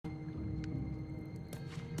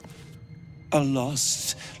A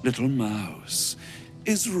lost little mouse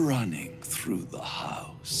is running through the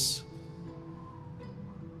house.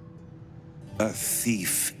 A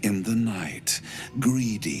thief in the night,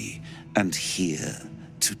 greedy and here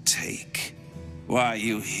to take. Why are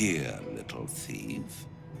you here, little thief?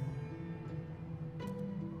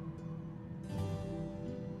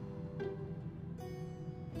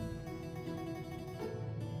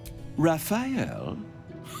 Raphael?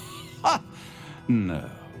 Ha! No.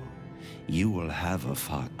 You will have a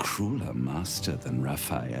far crueler master than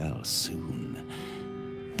Raphael soon.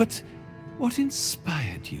 But what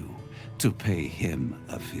inspired you to pay him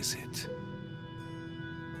a visit?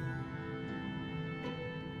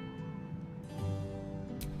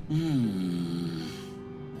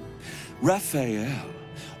 Raphael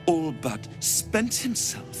all but spent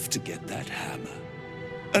himself to get that hammer.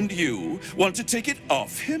 And you want to take it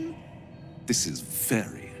off him? This is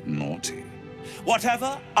very naughty.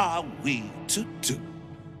 Whatever are we to do?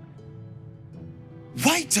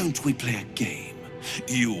 Why don't we play a game?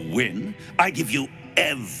 You win, I give you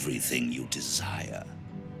everything you desire.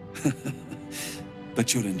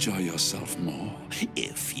 But you'll enjoy yourself more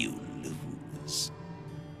if you lose.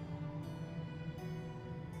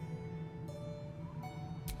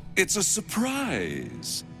 It's a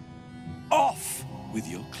surprise. Off with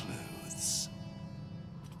your clothes.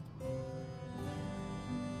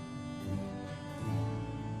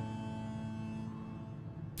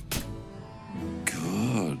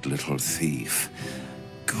 Good, little thief.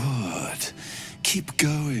 Good. Keep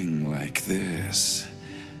going like this.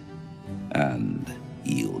 And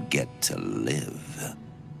you'll get to live.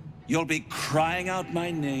 You'll be crying out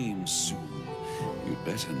my name soon. You'd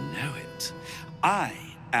better know it. I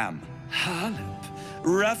am Harlip,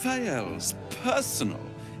 Raphael's personal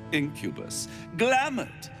incubus,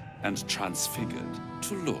 glamoured and transfigured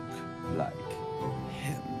to look like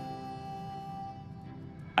him.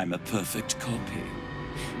 I'm a perfect copy.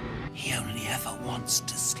 He only ever wants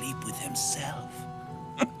to sleep with himself.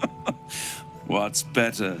 What's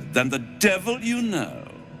better than the devil you know,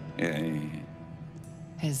 eh?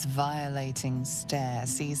 His violating stare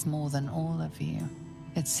sees more than all of you.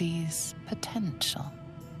 It sees potential.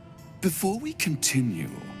 Before we continue,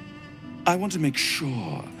 I want to make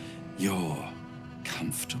sure you're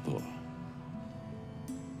comfortable.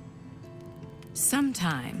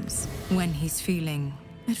 Sometimes, when he's feeling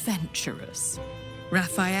adventurous,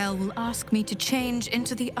 Raphael will ask me to change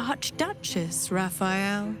into the Archduchess,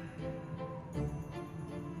 Raphael.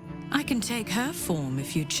 I can take her form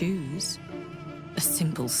if you choose. A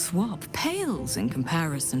simple swap pales in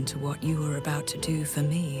comparison to what you were about to do for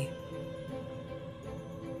me.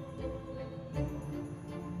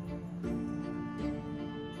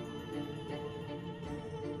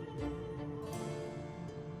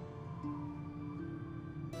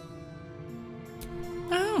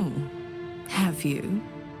 Oh, have you?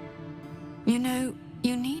 You know,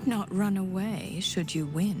 you need not run away should you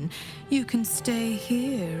win. You can stay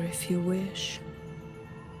here if you wish.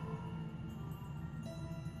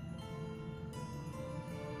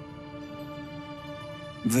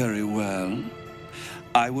 Very well.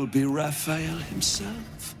 I will be Raphael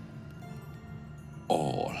himself.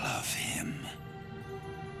 All of him.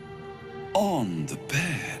 On the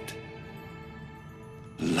bed.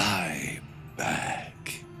 Lie back.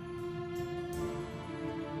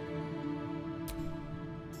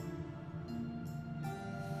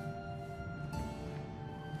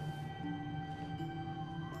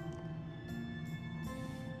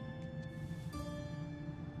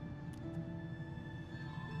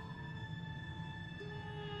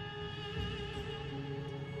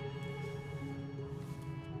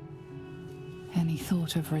 Any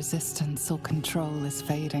thought of resistance or control is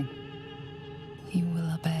fading. You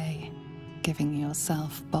will obey, giving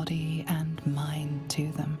yourself body and mind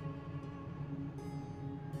to them.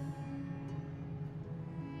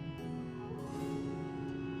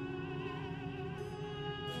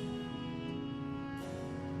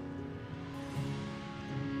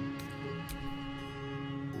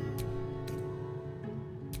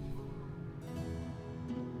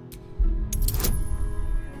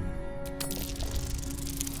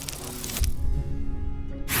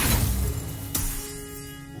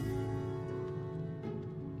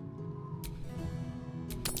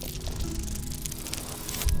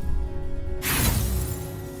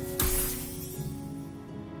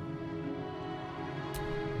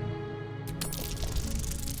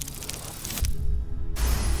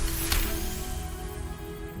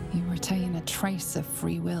 Retain a trace of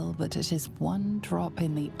free will, but it is one drop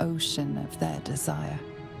in the ocean of their desire.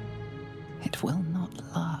 It will not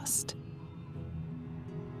last.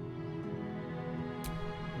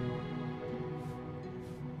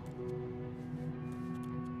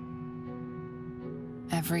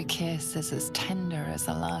 Every kiss is as tender as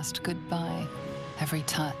a last goodbye, every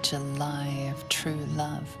touch a lie of true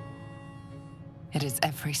love. It is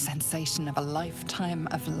every sensation of a lifetime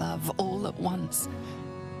of love all at once.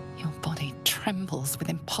 Your body trembles with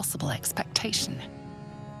impossible expectation.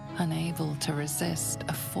 Unable to resist,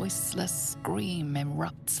 a voiceless scream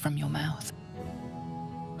erupts from your mouth.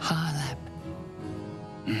 Harlep.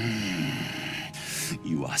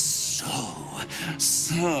 You are so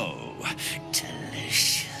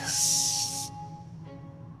delicious.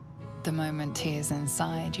 The moment he is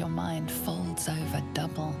inside, your mind folds over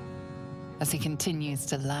double. As he continues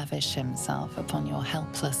to lavish himself upon your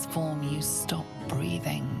helpless form, you stop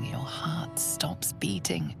breathing, your heart stops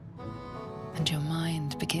beating, and your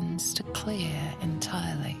mind begins to clear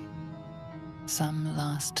entirely. Some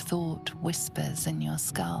last thought whispers in your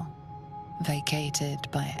skull, vacated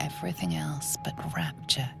by everything else but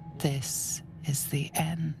rapture. This is the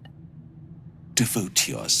end. Devote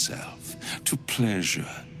yourself to pleasure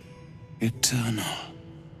eternal.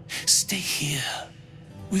 Stay here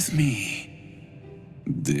with me.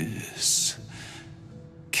 This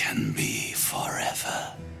can be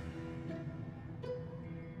forever.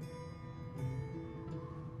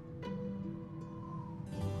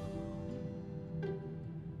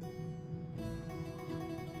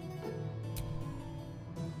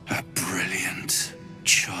 A brilliant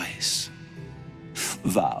choice.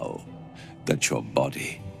 Vow that your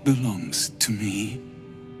body belongs to me.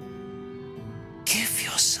 Give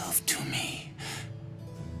yourself to me,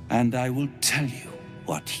 and I will tell you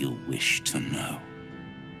what you wish to know.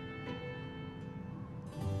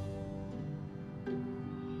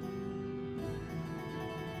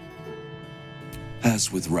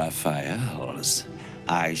 As with Raphael's,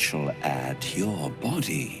 I shall add your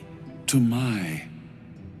body to my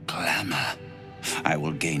glamour. I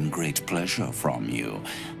will gain great pleasure from you,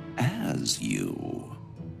 as you.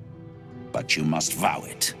 But you must vow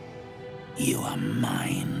it. You are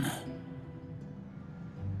mine.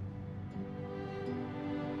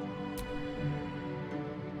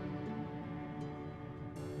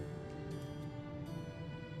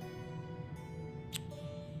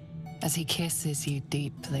 As he kisses you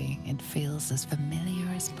deeply, it feels as familiar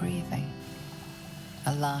as breathing.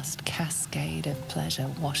 A last cascade of pleasure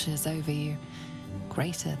washes over you,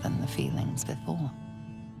 greater than the feelings before,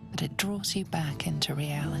 but it draws you back into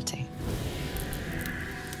reality.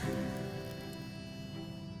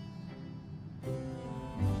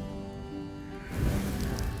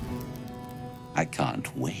 I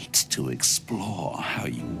can't wait to explore how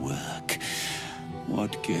you work.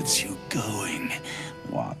 What gets you going?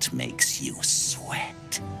 What makes you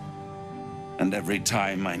sweat? And every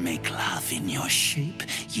time I make love in your shape,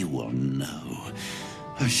 you will know.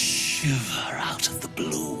 A shiver out of the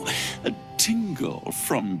blue, a tingle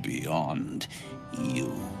from beyond.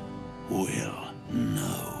 You will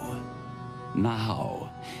know.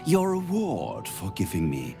 Now, your reward for giving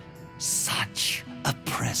me such a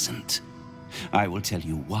present. I will tell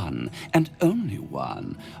you one, and only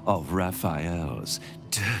one, of Raphael's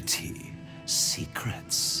dirty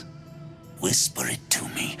secrets. Whisper it to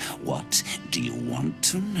me. What do you want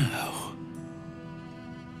to know?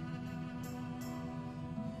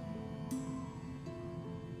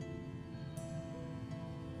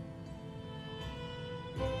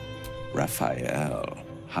 Raphael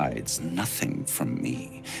hides nothing from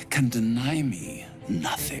me, can deny me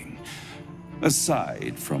nothing,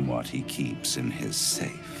 aside from what he keeps in his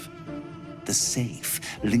safe. The safe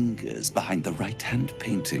lingers behind the right-hand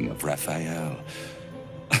painting of Raphael.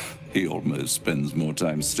 He almost spends more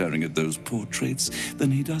time staring at those portraits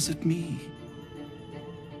than he does at me.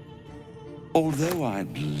 Although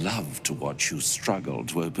I'd love to watch you struggle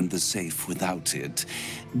to open the safe without it,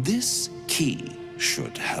 this key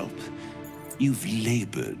should help. You've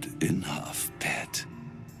labored enough, pet.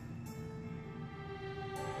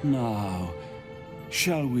 Now,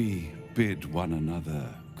 shall we bid one another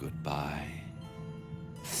goodbye?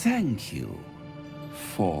 Thank you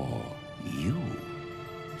for you.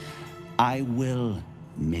 I will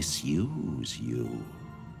misuse you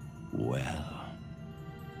well.